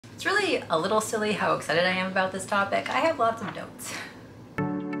It's really a little silly how excited I am about this topic. I have lots of notes.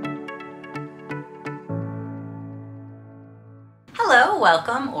 Hello,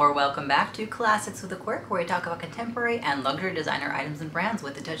 welcome or welcome back to Classics with a Quirk, where we talk about contemporary and luxury designer items and brands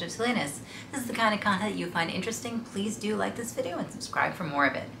with a touch of silliness. If this is the kind of content you find interesting, please do like this video and subscribe for more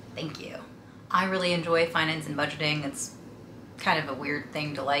of it. Thank you. I really enjoy finance and budgeting. It's kind of a weird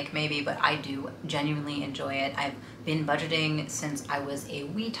thing to like maybe, but I do genuinely enjoy it. I've been budgeting since I was a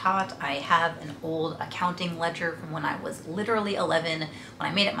wee tot. I have an old accounting ledger from when I was literally 11, when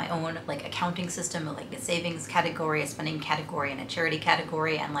I made up my own like accounting system, like a savings category, a spending category, and a charity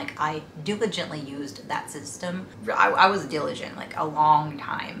category, and like I diligently used that system. I was diligent like a long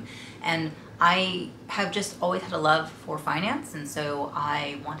time, and I have just always had a love for finance, and so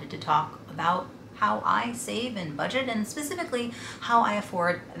I wanted to talk about how I save and budget, and specifically how I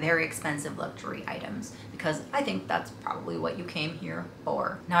afford very expensive luxury items, because I think that's probably what you came here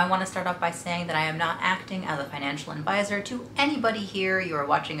for. Now I want to start off by saying that I am not acting as a financial advisor to anybody here. You are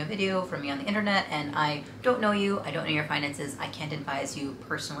watching a video from me on the internet and I don't know you, I don't know your finances, I can't advise you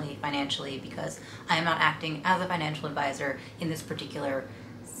personally financially because I am not acting as a financial advisor in this particular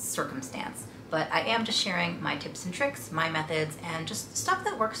circumstance. But I am just sharing my tips and tricks, my methods, and just stuff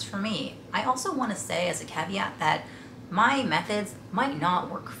that works for me. I also want to say as a caveat that my methods might not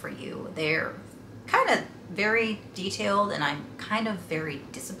work for you. They're kind of very detailed and I'm kind of very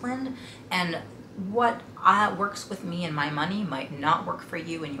disciplined, and what works with me and my money might not work for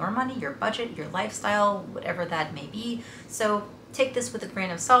you and your money, your budget, your lifestyle, whatever that may be. So take this with a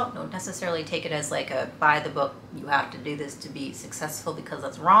grain of salt. Don't necessarily take it as like a buy the book, you have to do this to be successful, because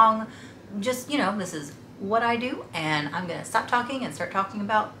that's wrong. Just, you know, this is what I do, and I'm gonna stop talking and start talking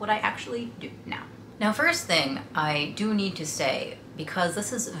about what I actually do now. Now, first thing I do need to say, because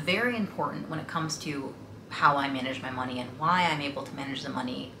this is very important when it comes to how I manage my money and why I'm able to manage the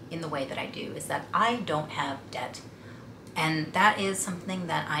money in the way that I do, is that I don't have debt. And that is something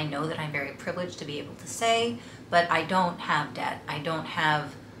that I know that I'm very privileged to be able to say, but I don't have debt. I don't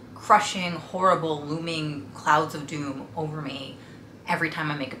have crushing, horrible, looming clouds of doom over me every time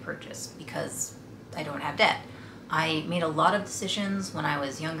I make a purchase, because I don't have debt. I made a lot of decisions when I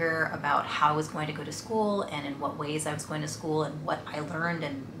was younger about how I was going to go to school and in what ways I was going to school and what I learned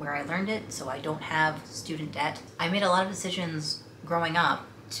and where I learned it, so I don't have student debt. I made a lot of decisions growing up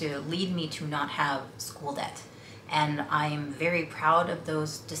to lead me to not have school debt. And I'm very proud of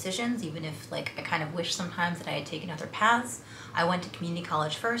those decisions, even if like I kind of wish sometimes that I had taken other paths. I went to community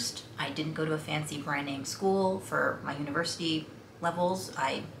college first. I didn't go to a fancy brand name school for my university levels.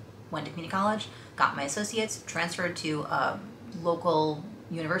 I went to community college, got my associates, transferred to a local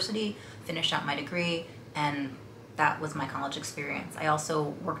university, finished out my degree, and that was my college experience. I also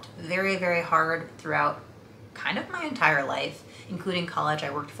worked very, very hard throughout kind of my entire life, including college. I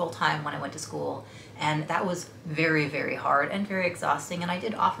worked full-time when I went to school, and that was very, very hard and very exhausting, and I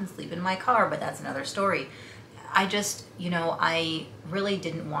did often sleep in my car, but that's another story. I just, you know, I really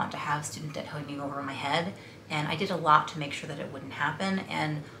didn't want to have student debt hanging over my head, and I did a lot to make sure that it wouldn't happen.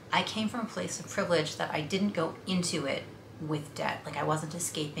 And I came from a place of privilege that I didn't go into it with debt. Like I wasn't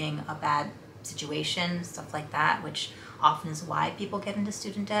escaping a bad situation, stuff like that, which often is why people get into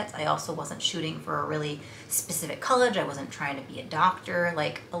student debt. I also wasn't shooting for a really specific college. I wasn't trying to be a doctor.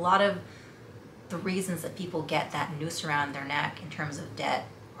 Like a lot of the reasons that people get that noose around their neck in terms of debt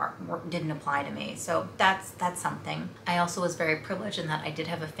didn't apply to me. So that's something. I also was very privileged in that I did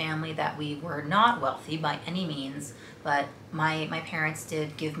have a family that we were not wealthy by any means, but my parents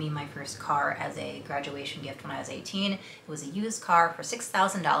did give me my first car as a graduation gift when I was 18. It was a used car for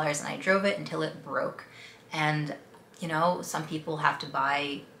 $6,000 and I drove it until it broke. And you know, some people have to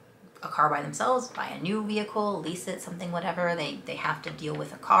buy a car by themselves, buy a new vehicle, lease it, something, whatever. They have to deal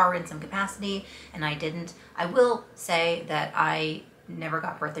with a car in some capacity, and I didn't. I will say that I never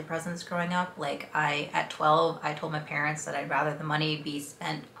got birthday presents growing up. Like at 12, I told my parents that I'd rather the money be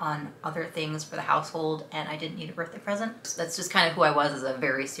spent on other things for the household and I didn't need a birthday present. So that's just kind of who I was as a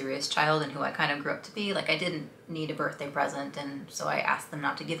very serious child and who I kind of grew up to be. Like I didn't need a birthday present, and so I asked them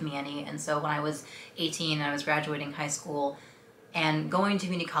not to give me any. And so when I was 18 and I was graduating high school and going to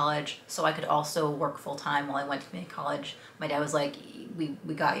community college so I could also work full-time while I went to community college, my dad was like,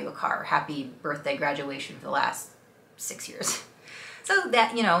 we got you a car. Happy birthday graduation for the last 6 years. So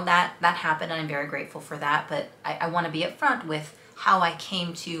that, you know, that happened, and I'm very grateful for that. But I want to be upfront with how I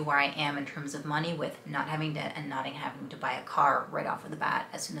came to where I am in terms of money, with not having debt and not having to buy a car right off of the bat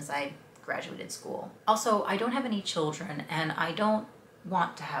as soon as I graduated school. Also, I don't have any children, and I don't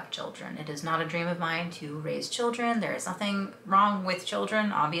want to have children. It is not a dream of mine to raise children. There is nothing wrong with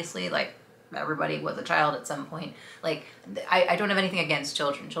children, obviously. Like, everybody was a child at some point. Like, I don't have anything against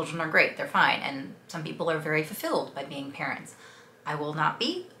children. Children are great, they're fine, and some people are very fulfilled by being parents. I will not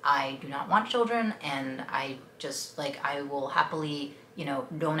be. I do not want children, and I just, like, I will happily, you know,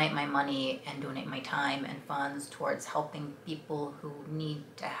 donate my money and donate my time and funds towards helping people who need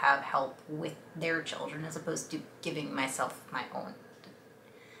to have help with their children, as opposed to giving myself my own.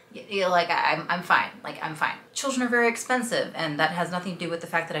 You know, like, I'm fine. Like, I'm fine. Children are very expensive, and that has nothing to do with the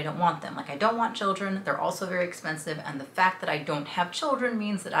fact that I don't want them. Like, I don't want children. They're also very expensive, and the fact that I don't have children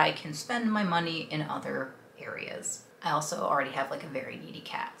means that I can spend my money in other areas. I also already have, like, a very needy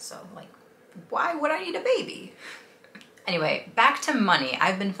cat, so, like, why would I need a baby? Anyway, back to money.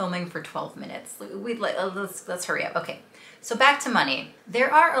 I've been filming for 12 minutes. Let's hurry up. Okay, so back to money.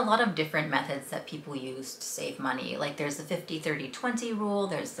 There are a lot of different methods that people use to save money. Like, there's the 50-30-20 rule.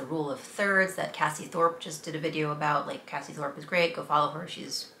 There's the rule of thirds that Cassie Thorpe just did a video about. Like, Cassie Thorpe is great. Go follow her.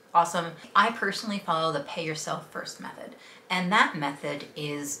 She's awesome. I personally follow the pay yourself first method. And that method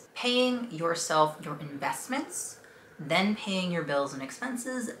is paying yourself your investments, then paying your bills and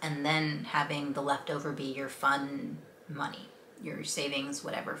expenses, and then having the leftover be your fun money, your savings,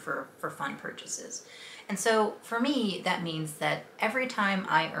 whatever, for fun purchases. And so for me, that means that every time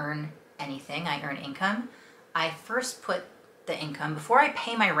I earn anything, I earn income, I first put the income, before I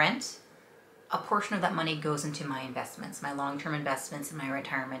pay my rent, a portion of that money goes into my investments, my long-term investments in my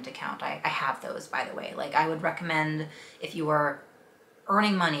retirement account. I have those, by the way. Like, I would recommend, if you are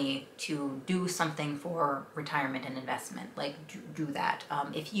earning money, to do something for retirement and investment. Like, do that.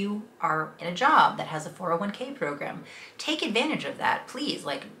 If you are in a job that has a 401k program, take advantage of that, please.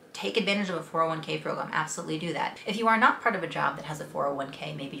 Like, take advantage of a 401k program. Absolutely do that. If you are not part of a job that has a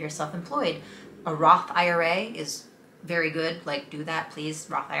 401k, maybe you're self-employed, a Roth IRA is very good. Like, do that, please.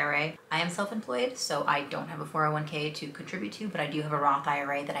 Roth IRA. I am self-employed, so I don't have a 401k to contribute to, but I do have a Roth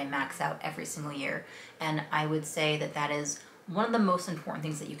IRA that I max out every single year. And I would say that that is one of the most important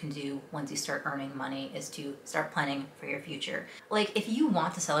things that you can do once you start earning money, is to start planning for your future. Like, if you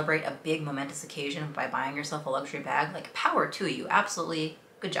want to celebrate a big momentous occasion by buying yourself a luxury bag, like, power to you, absolutely,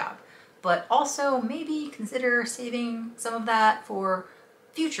 good job. But also maybe consider saving some of that for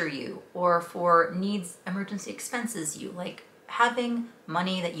future you, or for needs, emergency expenses you. Like, having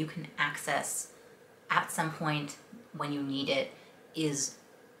money that you can access at some point when you need it is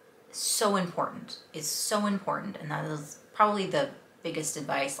so important. It's so important, and that is probably the biggest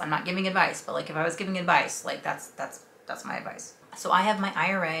advice. I'm not giving advice, but, like, if I was giving advice, like, that's my advice. So I have my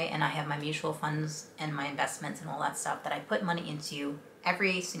IRA, and I have my mutual funds and my investments and all that stuff that I put money into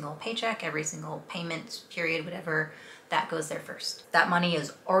every single paycheck, every single payment period, whatever. That goes there first. That money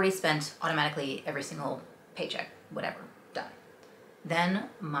is already spent automatically every single paycheck, whatever, done. Then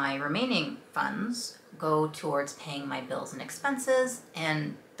my remaining funds go towards paying my bills and expenses,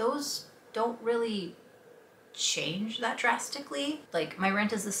 and those don't really change that drastically. Like, my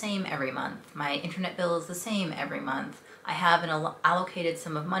rent is the same every month. My internet bill is the same every month. I have an allocated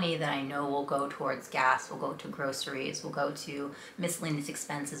sum of money that I know will go towards gas, will go to groceries, will go to miscellaneous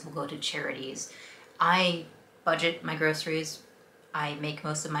expenses, will go to charities. I budget my groceries. I make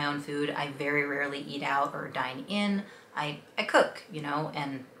most of my own food. I very rarely eat out or dine in. I cook, you know,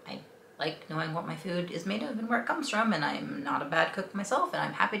 and I like knowing what my food is made of and where it comes from, and I'm not a bad cook myself, and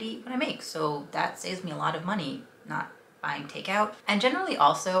I'm happy to eat what I make. So that saves me a lot of money, not buying takeout. And generally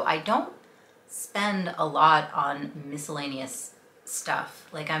also, I don't spend a lot on miscellaneous stuff.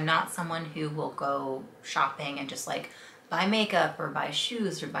 Like, I'm not someone who will go shopping and just, like, buy makeup or buy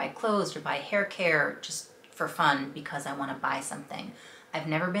shoes or buy clothes or buy hair care just for fun because I want to buy something. I've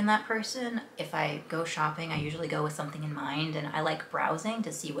never been that person. If I go shopping, I usually go with something in mind, and I like browsing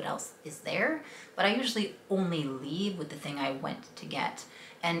to see what else is there, but I usually only leave with the thing I went to get.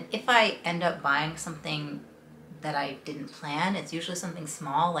 And if I end up buying something that I didn't plan, it's usually something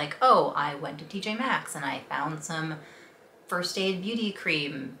small, like, oh, I went to TJ Maxx and I found some First Aid Beauty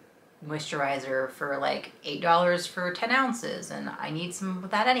Cream moisturizer for like $8 for 10 ounces, and I need some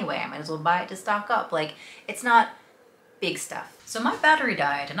of that anyway. I might as well buy it to stock up. Like, it's not big stuff. So my battery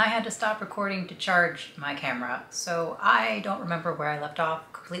died and I had to stop recording to charge my camera. So I don't remember where I left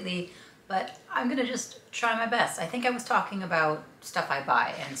off completely, but I'm gonna just try my best. I think I was talking about stuff I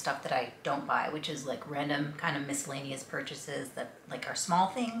buy and stuff that I don't buy, which is like random kind of miscellaneous purchases that like are small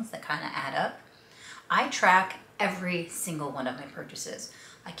things that kind of add up. I track every single one of my purchases.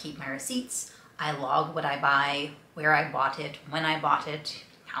 I keep my receipts. I log what I buy, where I bought it, when I bought it,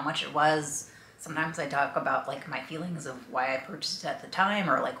 how much it was. Sometimes I talk about like my feelings of why I purchased it at the time,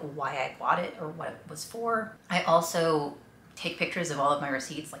 or like why I bought it or what it was for. I also take pictures of all of my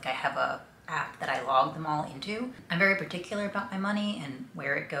receipts. Like, I have app that I log them all into. I'm very particular about my money and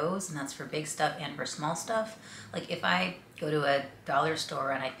where it goes, and that's for big stuff and for small stuff. Like if I go to a dollar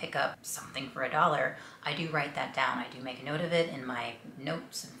store and I pick up something for $1, I do write that down. I do make a note of it in my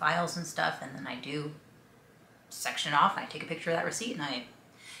notes and files and stuff, and then I do section off and I take a picture of that receipt,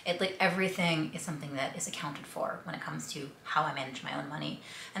 and like everything is something that is accounted for when it comes to how I manage my own money.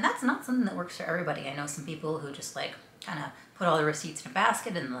 And that's not something that works for everybody. I know some people who just like kind of put all the receipts in a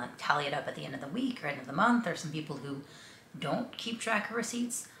basket and like tally it up at the end of the week or end of the month. Or some people who don't keep track of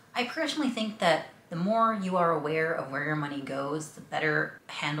receipts. I personally think that the more you are aware of where your money goes, the better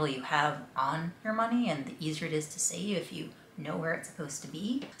handle you have on your money and the easier it is to save if you know where it's supposed to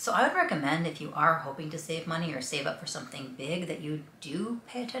be. So I would recommend, if you are hoping to save money or save up for something big, that you do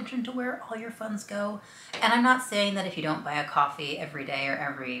pay attention to where all your funds go. And I'm not saying that if you don't buy a coffee every day or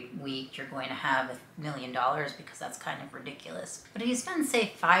every week, you're going to have $1 million, because that's kind of ridiculous. But if you spend,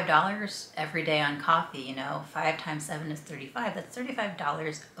 say, $5 every day on coffee, you know, 5 times 7 is 35, that's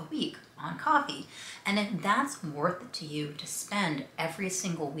 $35 a week on coffee. And if that's worth it to you to spend every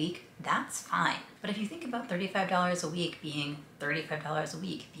single week, that's fine. But if you think about $35 a week being $35 a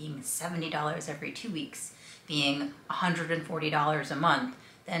week, being $70 every 2 weeks, being $140 a month,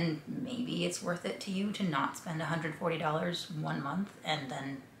 then maybe it's worth it to you to not spend $140 one month and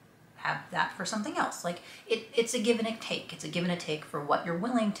then have that for something else. Like it's a give and a take. It's a give and a take for what you're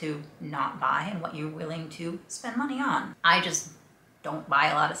willing to not buy and what you're willing to spend money on. I just don't buy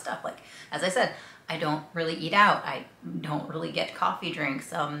a lot of stuff. Like, as I said, I don't really eat out. I don't really get coffee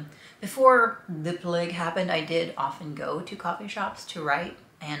drinks. Before the plague happened, I did often go to coffee shops to write,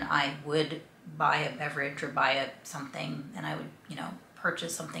 and I would buy a beverage or buy something, and I would, you know,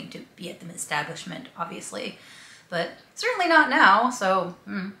 purchase something to be at the establishment, obviously, but certainly not now. So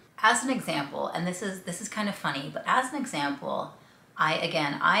as an example, and this is kind of funny, but as an example,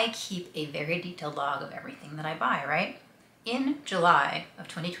 I keep a very detailed log of everything that I buy, right? In July of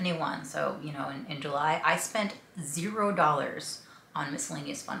 2021, so, you know, in July, I spent $0 on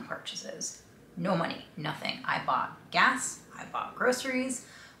miscellaneous fun purchases. No money, nothing. I bought gas, I bought groceries,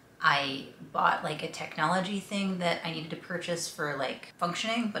 I bought like a technology thing that I needed to purchase for like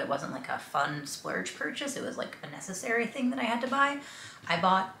functioning, but it wasn't like a fun splurge purchase. It was like a necessary thing that I had to buy. I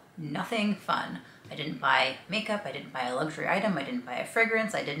bought nothing fun. I didn't buy makeup, I didn't buy a luxury item, I didn't buy a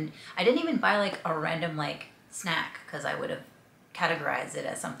fragrance, I didn't even buy like a random like snack, because I would have categorized it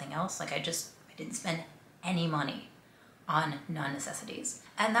as something else. Like I didn't spend any money on non-necessities.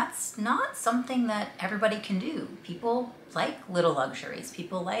 And that's not something that everybody can do. People like little luxuries.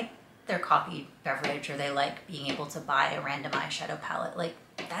 People like their coffee beverage, or they like being able to buy a random eyeshadow palette. Like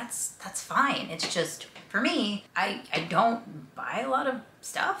that's fine. It's just, for me, I don't buy a lot of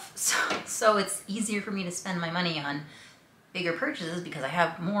stuff. So it's easier for me to spend my money on bigger purchases because I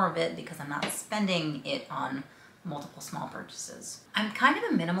have more of it, because I'm not spending it on multiple small purchases. I'm kind of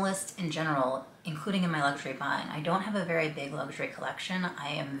a minimalist in general, including in my luxury buying. I don't have a very big luxury collection. I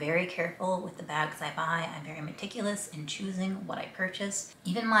am very careful with the bags I buy. I'm very meticulous in choosing what I purchase.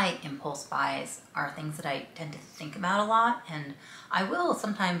 Even my impulse buys are things that I tend to think about a lot, and I will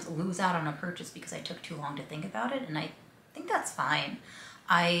sometimes lose out on a purchase because I took too long to think about it, and I think that's fine.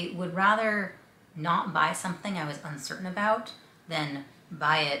 I would rather not buy something I was uncertain about than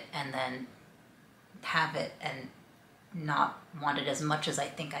buy it and then have it and not want it as much as I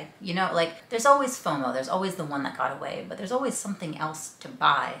think you know, like there's always FOMO, there's always the one that got away, but there's always something else to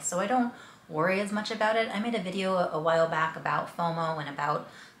buy. So I don't worry as much about it. I made a video a while back about FOMO and about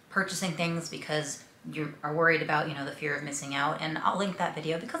purchasing things because you are worried about, you know, the fear of missing out. And I'll link that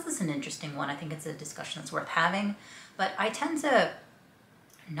video because it's an interesting one. I think it's a discussion that's worth having. But I tend to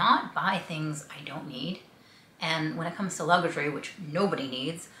not buy things I don't need. And when it comes to luxury, which nobody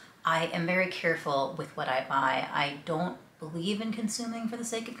needs, I am very careful with what I buy. I don't believe in consuming for the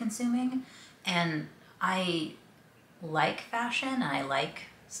sake of consuming. And I like fashion, and I like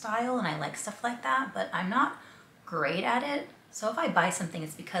style, and I like stuff like that, but I'm not great at it. So if I buy something,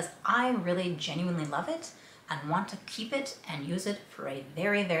 it's because I really genuinely love it and want to keep it and use it for a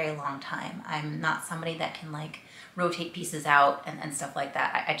very, very long time. I'm not somebody that can like rotate pieces out and stuff like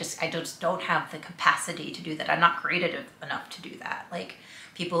that. I just don't have the capacity to do that. I'm not creative enough to do that. Like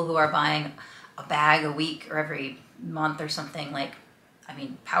people who are buying a bag a week or every month or something, like, I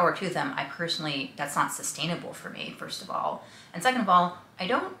mean, power to them. I personally, that's not sustainable for me, first of all. And second of all, I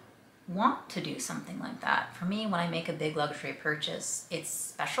don't want to do something like that. For me, when I make a big luxury purchase, it's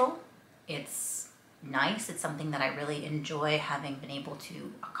special, it's nice, it's something that I really enjoy having been able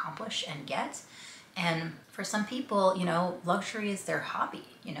to accomplish and get. And for some people, you know, luxury is their hobby.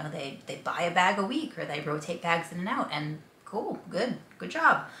 You know, they buy a bag a week, or they rotate bags in and out, and cool, good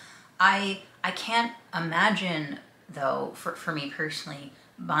job. I can't imagine though, for me personally,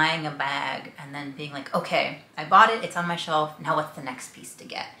 buying a bag and then being like, okay, I bought it, it's on my shelf, now what's the next piece to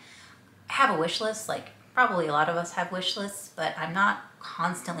get? I have a wish list, like probably a lot of us have wish lists, but I'm not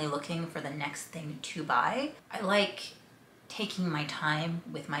constantly looking for the next thing to buy. I like taking my time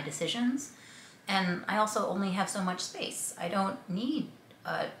with my decisions, and I also only have so much space. I don't need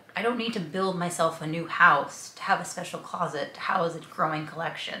to build myself a new house, to have a special closet, to house a growing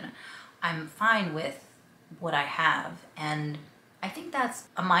collection. I'm fine with what I have, and I think that's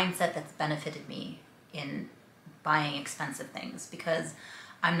a mindset that's benefited me in buying expensive things, because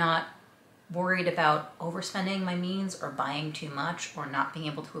I'm not worried about overspending my means or buying too much or not being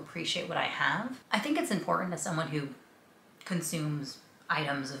able to appreciate what I have. I think it's important as someone who consumes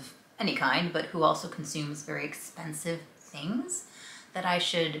items of any kind, but who also consumes very expensive things, that I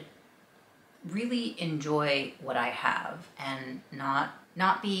should really enjoy what I have and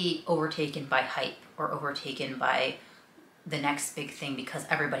not be overtaken by hype or overtaken by the next big thing because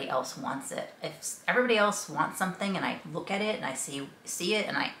everybody else wants it. If everybody else wants something and I look at it and I see it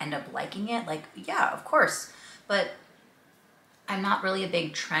and I end up liking it, like, yeah, of course. But I'm not really a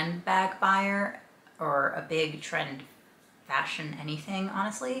big trend bag buyer or a big trend fashion anything,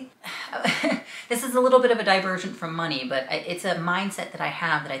 honestly. This is a little bit of a diversion from money, but it's a mindset that I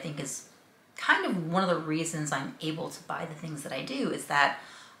have that I think is kind of one of the reasons I'm able to buy the things that I do, is that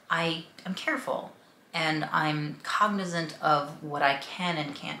I'm careful. And I'm cognizant of what I can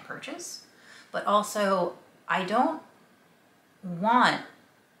and can't purchase, but also I don't want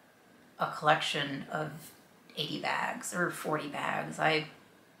a collection of 80 bags or 40 bags. I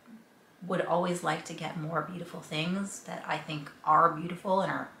would always like to get more beautiful things that I think are beautiful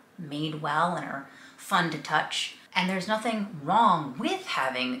and are made well and are fun to touch. And there's nothing wrong with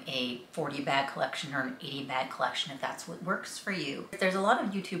having a 40 bag collection or an 80 bag collection if that's what works for you. There's a lot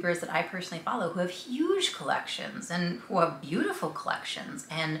of YouTubers that I personally follow who have huge collections and who have beautiful collections,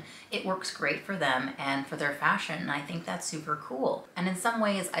 and it works great for them and for their fashion, and I think that's super cool. And in some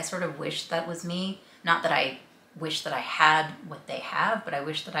ways I sort of wish that was me. Not that I wish that I had what they have, but I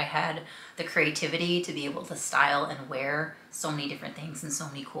wish that I had the creativity to be able to style and wear so many different things in so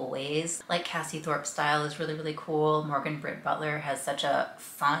many cool ways. Like Cassie Thorpe's style is really, really cool. Morgan Britt Butler has such a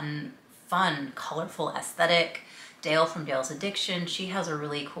fun, colorful aesthetic. Dale from Dale's Addiction, she has a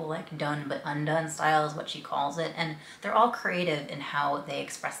really cool, like, done but undone style is what she calls it. And they're all creative in how they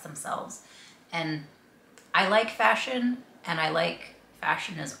express themselves. And I like fashion, and I like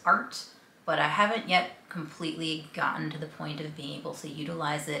fashion as art, but I haven't yet completely gotten to the point of being able to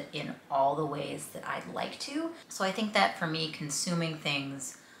utilize it in all the ways that I'd like to. So I think that for me, consuming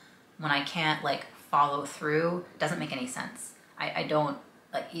things when I can't like follow through doesn't make any sense. I don't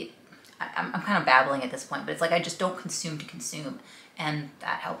like it. I'm kind of babbling at this point, but it's like I just don't consume to consume. And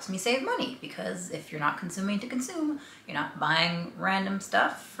that helps me save money, because if you're not consuming to consume, you're not buying random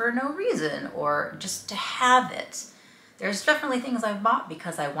stuff for no reason or just to have it. There's definitely things I've bought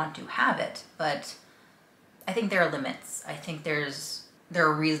because I want to have it, but I think there are limits. I think there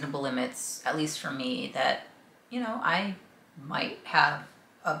are reasonable limits, at least for me, that, you know, I might have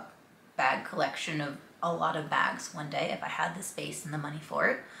a bag collection of a lot of bags one day if I had the space and the money for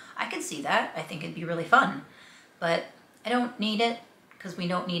it. I could see that. I think it'd be really fun, but I don't need it because we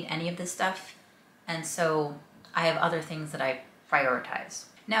don't need any of this stuff. And so I have other things that I prioritize.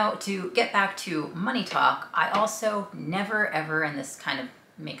 Now, to get back to money talk, I also never ever, and this kind of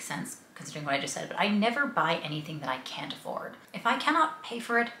makes sense considering what I just said, but I never buy anything that I can't afford. If I cannot pay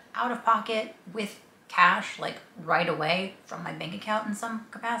for it out of pocket with cash, like right away from my bank account in some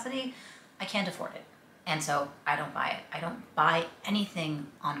capacity, I can't afford it. And so I don't buy it. I don't buy anything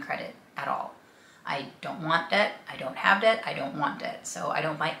on credit at all. I don't want debt, I don't have debt, I don't want debt. So I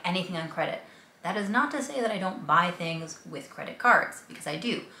don't buy anything on credit. That is not to say that I don't buy things with credit cards, because I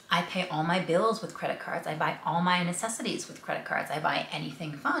do. I pay all my bills with credit cards. I buy all my necessities with credit cards. I buy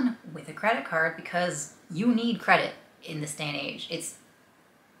anything fun with a credit card because you need credit in this day and age. It's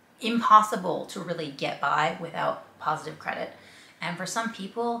impossible to really get by without positive credit. And for some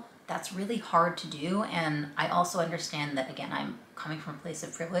people, that's really hard to do. And I also understand that, again, I'm coming from a place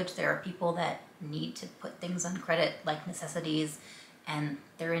of privilege. There are people that need to put things on credit, like necessities, and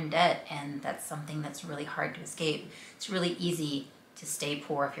they're in debt, and that's something that's really hard to escape. It's really easy to stay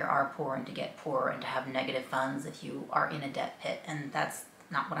poor if you are poor, and to get poor, and to have negative funds if you are in a debt pit, and that's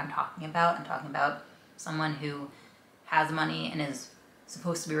not what I'm talking about. I'm talking about someone who has money and is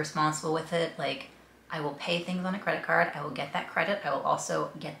supposed to be responsible with it. Like, I will pay things on a credit card, I will get that credit, I will also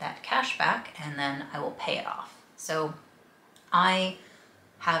get that cash back, and then I will pay it off. So I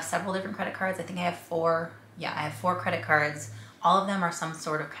have several different credit cards. I think I have four. Yeah, I have 4 credit cards. All of them are some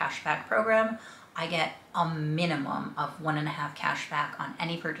sort of cashback program. I get a minimum of 1.5 cash back on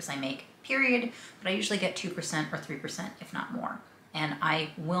any purchase I make, period, but I usually get 2% or 3%, if not more. And I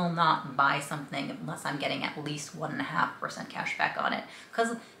will not buy something unless I'm getting at least 1.5% cash back on it,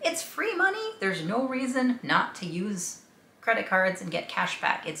 because it's free money. There's no reason not to use credit cards and get cash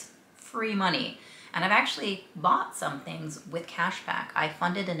back. It's free money. And I've actually bought some things with cash back. I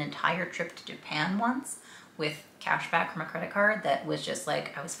funded an entire trip to Japan once with cash back from a credit card that was just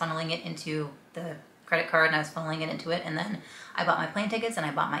like, I was funneling it into the credit card and I was funneling it into it, and then I bought my plane tickets and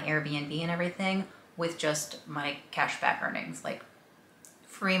I bought my Airbnb and everything with just my cash back earnings, like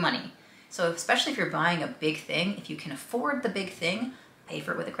free money. So especially if you're buying a big thing, if you can afford the big thing, pay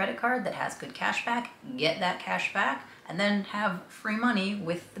for it with a credit card that has good cash back, get that cash back, and then have free money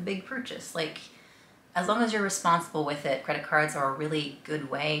with the big purchase. Like, as long as you're responsible with it, credit cards are a really good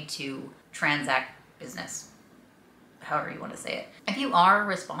way to transact business, however you want to say it. If you are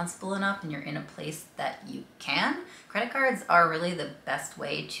responsible enough and you're in a place that you can, credit cards are really the best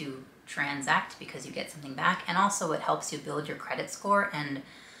way to transact because you get something back, and also it helps you build your credit score. And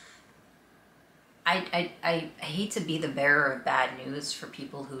I hate to be the bearer of bad news for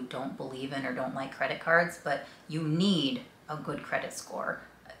people who don't believe in or don't like credit cards, but you need a good credit score.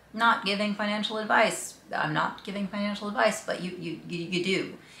 Not giving financial advice. I'm not giving financial advice, but you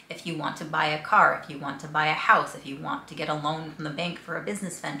do. If you want to buy a car, if you want to buy a house, if you want to get a loan from the bank for a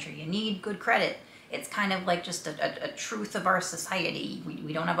business venture, you need good credit. It's kind of like just a truth of our society.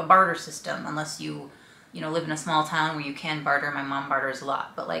 We don't have a barter system unless you live in a small town where you can barter. My mom barters a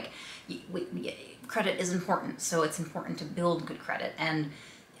lot, but like credit is important. So it's important to build good credit. And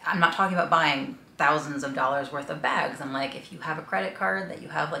I'm not talking about buying thousands of dollars worth of bags. I'm like, if you have a credit card that you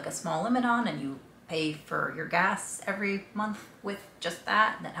have like a small limit on and you pay for your gas every month with just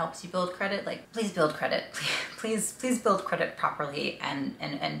that helps you build credit. Like, please build credit. Please build credit properly,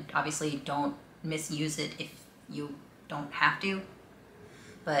 and obviously don't misuse it if you don't have to.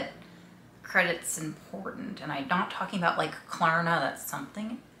 But credit's important, and I'm not talking about like Klarna, that's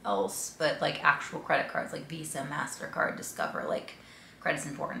something else, but like actual credit cards like Visa, MasterCard, Discover, like credit's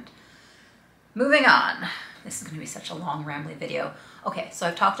important. Moving on. This is going to be such a long, rambly video. Okay, so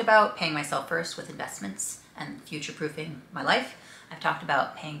I've talked about paying myself first with investments and future-proofing my life. I've talked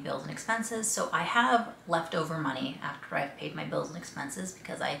about paying bills and expenses. So I have leftover money after I've paid my bills and expenses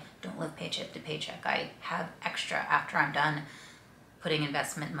because I don't live paycheck to paycheck. I have extra after I'm done putting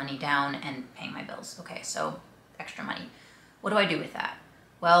investment money down and paying my bills. Okay, so extra money. What do I do with that?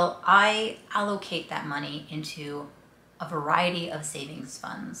 Well, I allocate that money into a variety of savings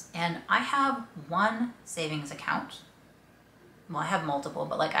funds. And I have one savings account. Well, I have multiple,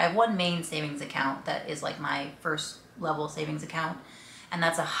 but like I have one main savings account that is like my first level savings account. And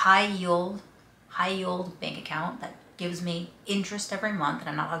that's a high yield bank account that gives me interest every month. And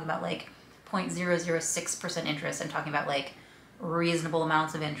I'm not talking about like 0.006% interest. I'm talking about like reasonable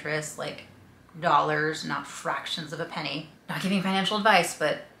amounts of interest, like dollars, not fractions of a penny. Not giving financial advice,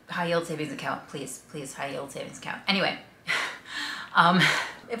 but high yield savings account, please, high yield savings account. Anyway,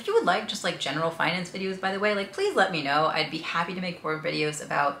 if you would like just like general finance videos, by the way, like please let me know. I'd be happy to make more videos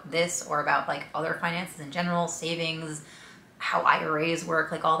about this or about like other finances in general, savings, how IRAs work,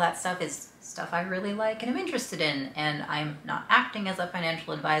 like all that stuff is stuff I really like and I'm interested in. And I'm not acting as a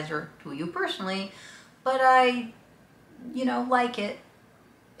financial advisor to you personally, but I, like it.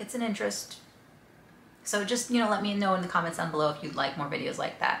 It's an interest. So just, let me know in the comments down below if you'd like more videos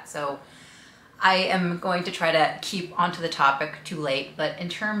like that. So I am going to try to keep onto the topic too late, but in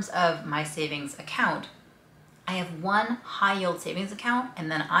terms of my savings account, I have one high yield savings account, and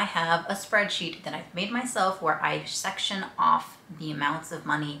then I have a spreadsheet that I've made myself where I section off the amounts of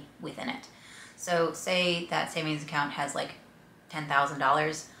money within it. So say that savings account has like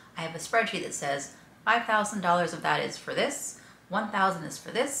 $10,000. I have a spreadsheet that says $5,000 of that is for this, 1,000 is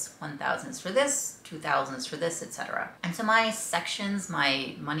for this, 1,000 is for this, 2,000 is for this, etc. And so my sections,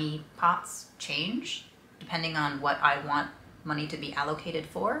 my money pots change depending on what I want money to be allocated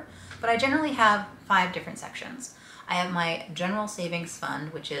for. But I generally have 5 different sections. I have my general savings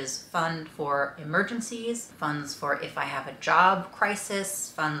fund, which is fund for emergencies, funds for if I have a job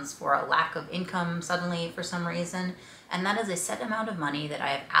crisis, funds for a lack of income suddenly for some reason. And that is a set amount of money that I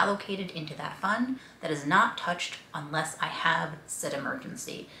have allocated into that fund that is not touched unless I have said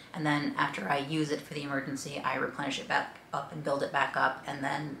emergency. And then after I use it for the emergency, I replenish it back up and build it back up and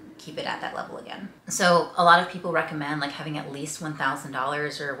then keep it at that level again. So a lot of people recommend like having at least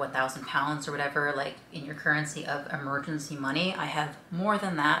 $1,000 or 1,000 pounds or whatever, like in your currency of emergency money. I have more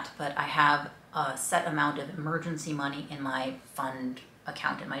than that, but I have a set amount of emergency money in my fund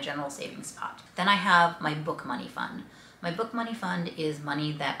account in my general savings pot. Then I have my book money fund. My book money fund is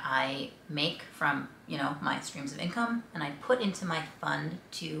money that I make from, my streams of income, and I put into my fund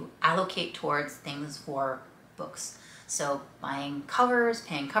to allocate towards things for books. So buying covers,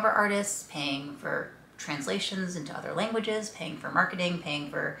 paying cover artists, paying for translations into other languages, paying for marketing, paying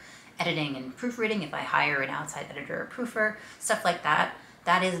for editing and proofreading if I hire an outside editor or proofer, stuff like that.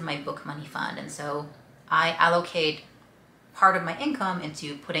 That is my book money fund. And so I allocate part of my income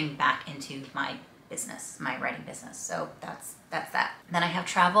into putting back into my business, my writing business. So that's that. Then I have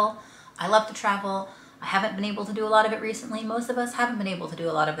travel. I love to travel. I haven't been able to do a lot of it recently. Most of us haven't been able to do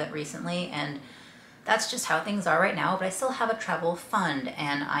a lot of it recently, and that's just how things are right now, but I still have a travel fund,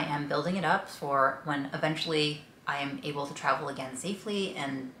 and I am building it up for when eventually I am able to travel again safely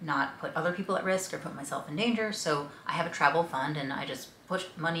and not put other people at risk or put myself in danger. So I have a travel fund, and I just push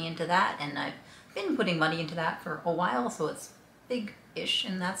money into that, and I've been putting money into that for a while, so it's big-ish,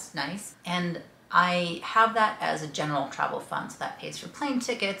 and that's nice. And I have that as a general travel fund, so that pays for plane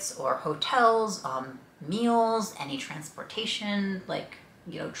tickets or hotels, meals, any transportation, like,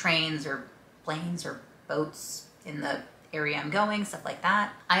 trains or planes or boats in the area I'm going, stuff like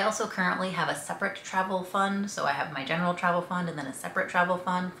that. I also currently have a separate travel fund, so I have my general travel fund and then a separate travel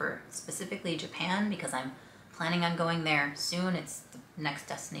fund for specifically Japan, because I'm planning on going there soon. It's the next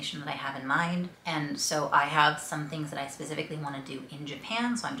destination that I have in mind. And so I have some things that I specifically want to do in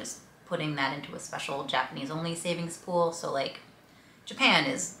Japan, so I'm just putting that into a special Japanese only savings pool. So like Japan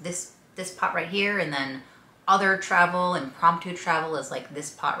is this pot right here, and then other travel, impromptu travel is like this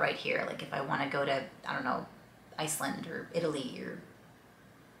pot right here. Like if I want to go to, I don't know, Iceland or Italy or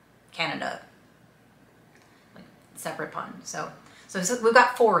Canada, like separate fund. So we've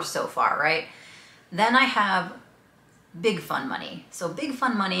got 4 so far, right? Then I have big fund money. So big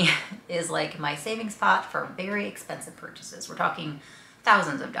fund money is like my savings pot for very expensive purchases. We're talking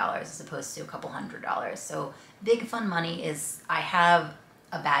thousands of dollars as opposed to a couple $100. So big fund money is, I have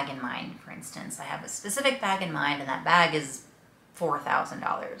a bag in mind, for instance. I have a specific bag in mind, and that bag is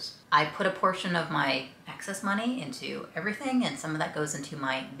 $4,000. I put a portion of my excess money into everything, and some of that goes into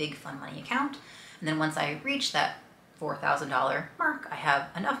my big fund money account. And then once I reach that $4,000 mark, I have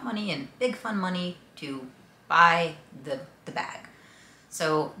enough money in big fund money to buy the bag.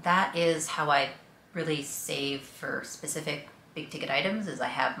 So that is how I really save for specific big ticket items, is I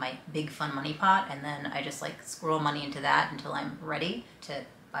have my big fund money pot, and then I just like squirrel money into that until I'm ready to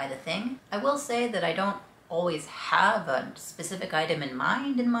buy the thing. I will say that I don't always have a specific item in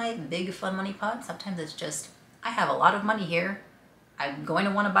mind in my big fund money pot. Sometimes it's just, I have a lot of money here, I'm going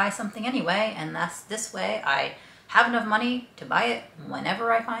to want to buy something anyway, and that's this way I have enough money to buy it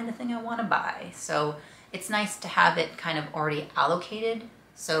whenever I find the thing I want to buy. So it's nice to have it kind of already allocated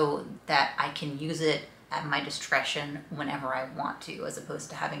so that I can use it at my discretion whenever I want to, as opposed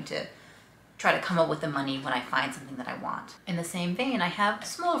to having to try to come up with the money when I find something that I want. In the same vein, I have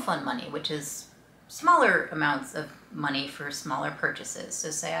small fund money, which is smaller amounts of money for smaller purchases.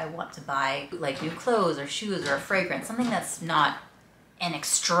 So say I want to buy like new clothes or shoes or a fragrance, something that's not an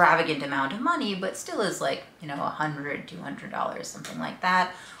extravagant amount of money, but still is like, $100, $200, something like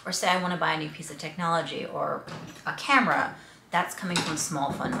that. Or say I want to buy a new piece of technology or a camera, that's coming from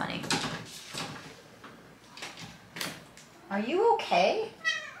small fund money. Are you okay?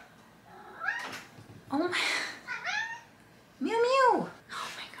 Oh my, Mew Mew. Oh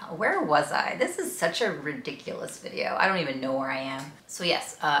my God, where was I? This is such a ridiculous video. I don't even know where I am. So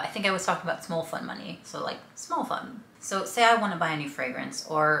yes, I think I was talking about small fund money. So like small fund. So say I want to buy a new fragrance,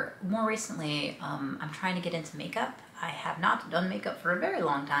 or more recently, I'm trying to get into makeup. I have not done makeup for a very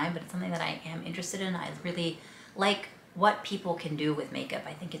long time, but it's something that I am interested in. I really like what people can do with makeup.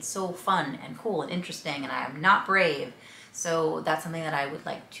 I think it's so fun and cool and interesting, and I am not brave. So that's something that I would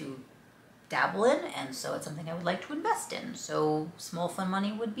like to dabble in, and so it's something I would like to invest in. So small fund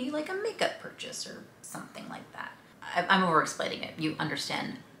money would be like a makeup purchase or something like that. I'm over-explaining it. You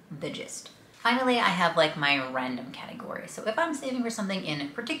understand the gist. Finally, I have like my random category. So if I'm saving for something in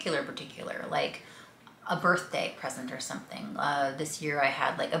particular, like a birthday present or something. This year I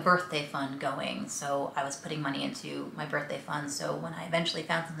had like a birthday fund going, so I was putting money into my birthday fund, so when I eventually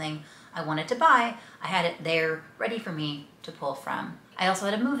found something I wanted to buy, I had it there ready for me to pull from. I also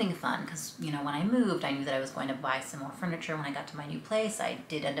had a moving fund because, when I moved, I knew that I was going to buy some more furniture when I got to my new place. I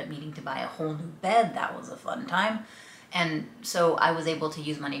did end up needing to buy a whole new bed. That was a fun time. And so I was able to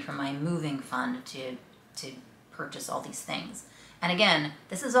use money from my moving fund to purchase all these things. And again,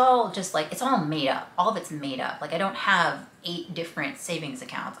 this is all just like, it's all made up. All of it's made up. Like I don't have 8 different savings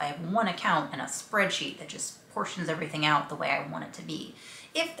accounts. I have one account and a spreadsheet that just portions everything out the way I want it to be.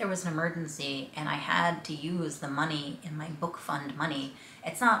 If there was an emergency and I had to use the money in my book fund money,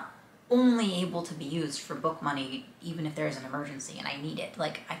 it's not only able to be used for book money, even if there's an emergency and I need it.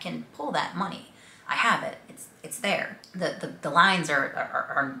 Like, I can pull that money. I have it. It's there. The lines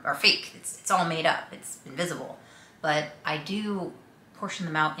are fake. It's all made up. It's invisible. But I do portion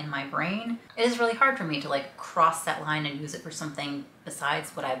them out in my brain. It is really hard for me to like cross that line and use it for something besides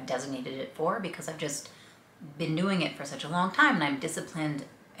what I've designated it for, because I've just been doing it for such a long time and I'm disciplined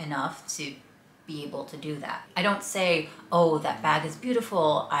enough to be able to do that. I don't say, oh, that bag is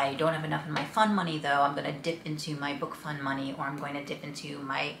beautiful, I don't have enough in my fund money though, I'm gonna dip into my book fund money, or I'm going to dip into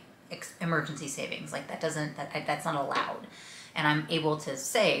my emergency savings. Like that's not allowed. And I'm able to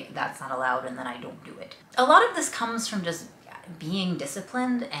say that's not allowed and then I don't do it. A lot of this comes from just being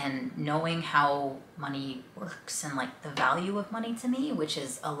disciplined and knowing how money works and like the value of money to me, which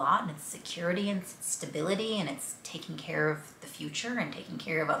is a lot, and it's security and it's stability and it's taking care of the future and taking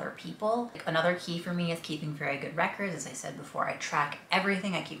care of other people. Like, another key for me is keeping very good records. As I said before, I track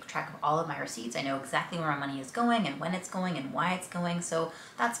everything. I keep track of all of my receipts. I know exactly where my money is going and when it's going and why it's going. So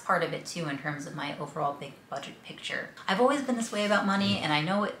that's part of it too in terms of my overall big budget picture. I've always been this way about money, and I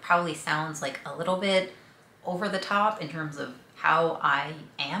know it probably sounds like a little bit over the top in terms of how I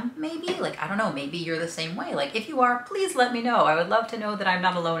am, maybe. Like, I don't know, maybe you're the same way. Like, if you are, please let me know. I would love to know that I'm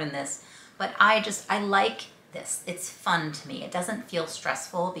not alone in this. But I like this. It's fun to me. It doesn't feel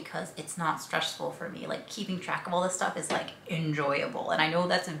stressful because it's not stressful for me. Like, keeping track of all this stuff is like enjoyable. And I know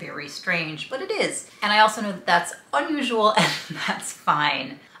that's very strange, but it is. And I also know that that's unusual and that's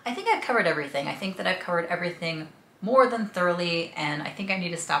fine. I think I've covered everything. I think that I've covered everything more than thoroughly, and I think I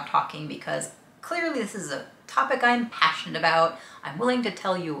need to stop talking because clearly this is a topic I'm passionate about. I'm willing to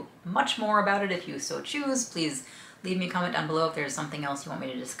tell you much more about it if you so choose. Please leave me a comment down below if there's something else you want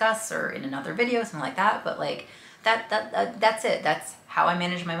me to discuss, or in another video, something like that. But like that's it. That's how I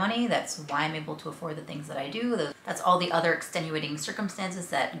manage my money. That's why I'm able to afford the things that I do. That's all the other extenuating circumstances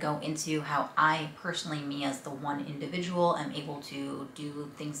that go into how I personally, me as the one individual, am able to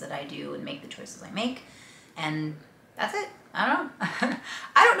do things that I do and make the choices I make. And that's it. I don't know.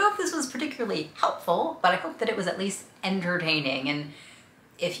 I don't know if this was particularly helpful, but I hope that it was at least entertaining. And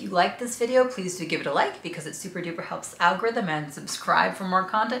if you like this video, please do give it a like because it super duper helps the algorithm, and subscribe for more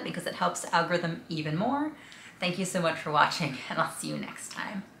content because it helps the algorithm even more. Thank you so much for watching, and I'll see you next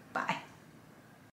time. Bye.